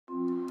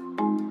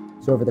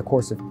So over the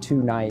course of 2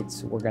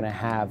 nights, we're going to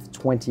have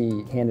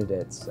 20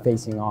 candidates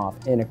facing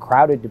off in a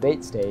crowded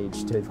debate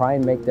stage to try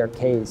and make their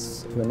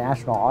case to a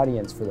national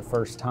audience for the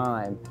first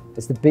time.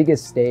 It's the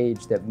biggest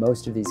stage that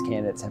most of these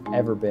candidates have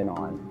ever been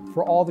on.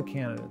 For all the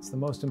candidates, the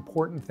most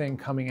important thing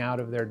coming out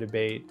of their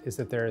debate is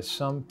that there is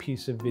some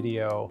piece of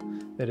video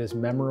that is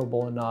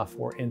memorable enough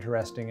or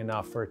interesting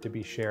enough for it to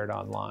be shared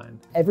online.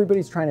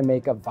 Everybody's trying to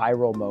make a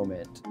viral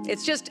moment.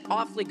 It's just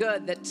awfully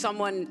good that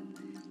someone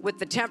with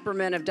the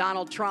temperament of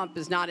Donald Trump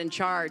is not in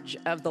charge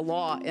of the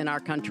law in our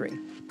country.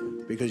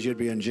 Because you'd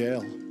be in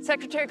jail.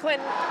 Secretary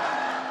Clinton.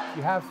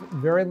 You have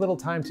very little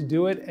time to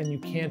do it, and you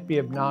can't be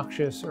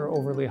obnoxious or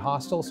overly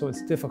hostile, so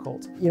it's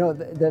difficult. You know,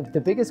 the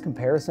biggest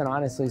comparison,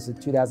 honestly, is the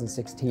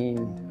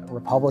 2016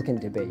 Republican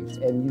debate.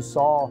 And you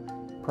saw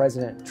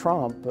President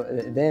Trump,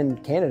 then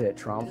candidate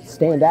Trump,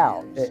 stand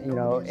out, you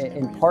know,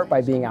 in part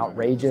by being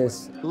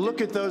outrageous.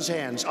 Look at those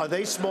hands. Are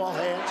they small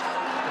hands?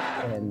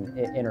 And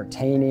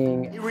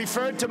entertaining. You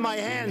referred to my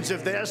hands.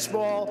 If they're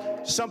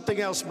small, something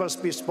else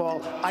must be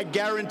small. I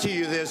guarantee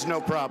you there's no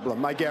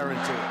problem. I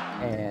guarantee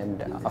it.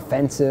 And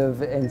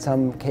offensive in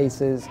some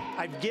cases.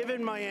 I've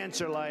given my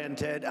answer, Lion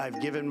Ted.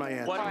 I've given my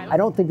answer. I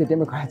don't think the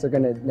Democrats are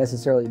going to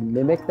necessarily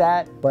mimic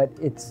that, but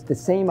it's the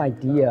same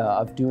idea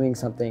of doing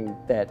something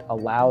that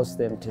allows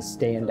them to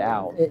stand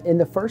out. In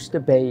the first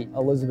debate,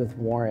 Elizabeth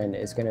Warren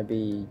is going to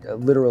be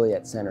literally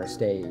at center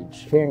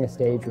stage, sharing a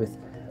stage with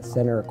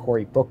Senator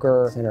Cory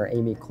Booker, Senator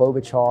Amy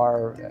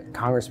Klobuchar,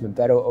 Congressman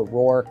Beto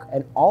O'Rourke,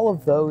 and all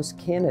of those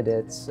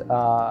candidates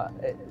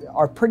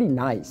are pretty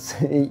nice.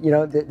 You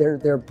know,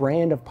 their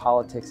brand of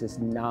politics is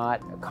not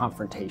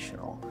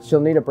confrontational.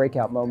 She'll need a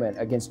breakout moment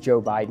against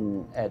Joe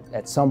Biden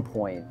at some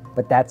point,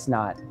 but that's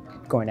not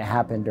going to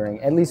happen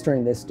at least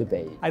during this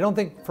debate. I don't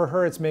think for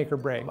her it's make or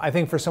break. I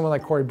think for someone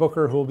like Cory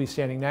Booker, who will be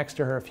standing next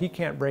to her, if he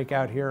can't break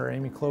out here, or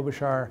Amy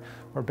Klobuchar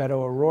or Beto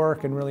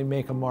O'Rourke, and really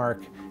make a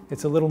mark,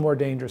 it's a little more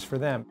dangerous for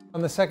them.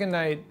 On the second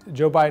night,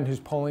 Joe Biden,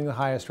 who's polling the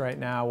highest right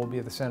now, will be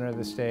at the center of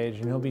the stage,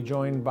 and he'll be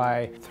joined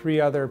by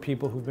 3 other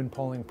people who've been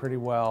polling pretty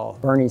well.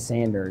 Bernie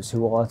Sanders, who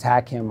will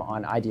attack him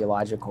on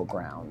ideological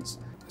grounds.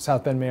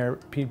 South Bend Mayor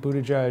Pete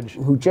Buttigieg,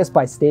 who just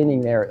by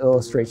standing there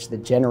illustrates the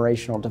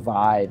generational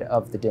divide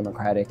of the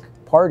Democratic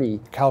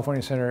Party.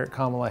 California Senator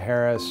Kamala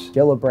Harris,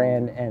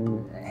 Gillibrand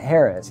and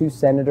Harris, 2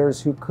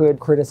 senators who could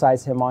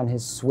criticize him on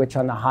his switch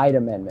on the Hyde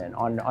Amendment,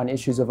 on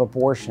issues of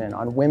abortion,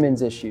 on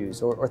women's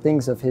issues, or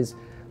things of his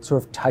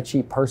sort of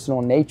touchy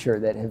personal nature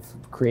that have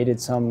created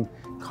some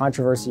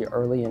controversy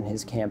early in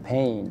his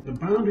campaign. The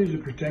boundaries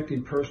of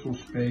protecting personal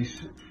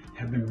space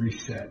have been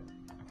reset,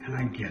 and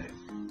I get it.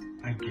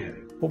 I get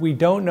it. What we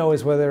don't know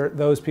is whether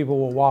those people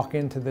will walk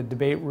into the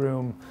debate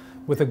room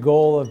with a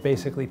goal of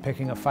basically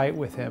picking a fight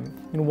with him.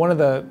 And one of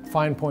the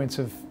fine points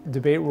of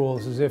debate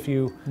rules is if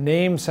you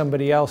name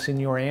somebody else in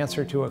your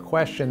answer to a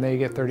question, they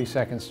get 30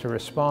 seconds to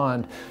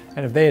respond.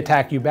 And if they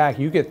attack you back,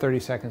 you get 30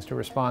 seconds to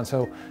respond.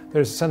 So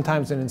there's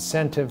sometimes an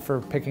incentive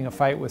for picking a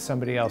fight with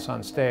somebody else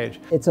on stage.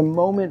 It's a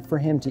moment for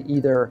him to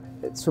either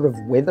sort of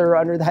wither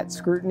under that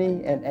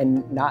scrutiny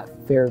and not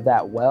fare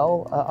that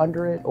well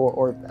under it,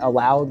 or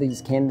allow these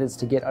candidates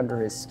to get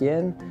under his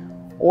skin,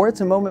 or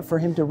it's a moment for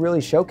him to really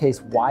showcase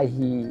why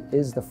he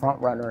is the front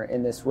runner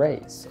in this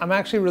race. I'm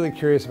actually really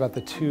curious about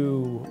the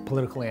 2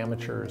 political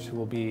amateurs who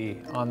will be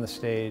on the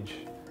stage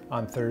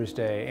on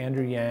Thursday.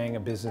 Andrew Yang, a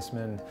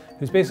businessman,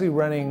 who's basically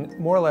running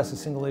more or less a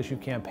single issue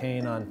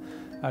campaign on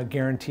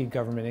guaranteed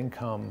government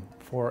income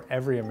for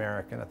every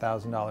American,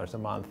 $1,000 a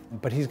month.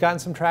 But he's gotten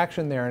some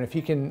traction there, and if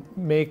he can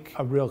make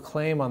a real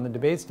claim on the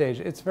debate stage,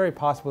 it's very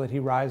possible that he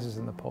rises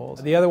in the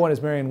polls. The other one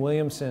is Marianne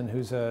Williamson,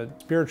 who's a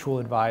spiritual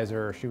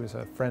advisor. She was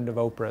a friend of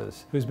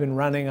Oprah's, who's been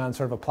running on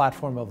sort of a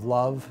platform of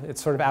love. It's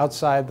sort of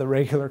outside the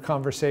regular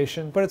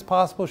conversation, but it's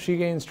possible she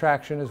gains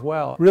traction as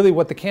well. Really,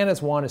 what the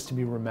candidates want is to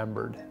be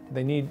remembered.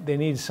 They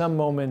need some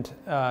moment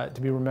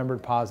to be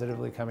remembered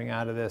positively coming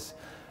out of this,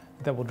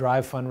 that will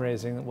drive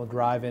fundraising, that will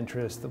drive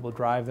interest, that will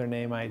drive their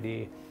name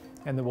ID,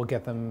 and that will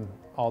get them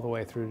all the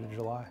way through to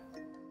July.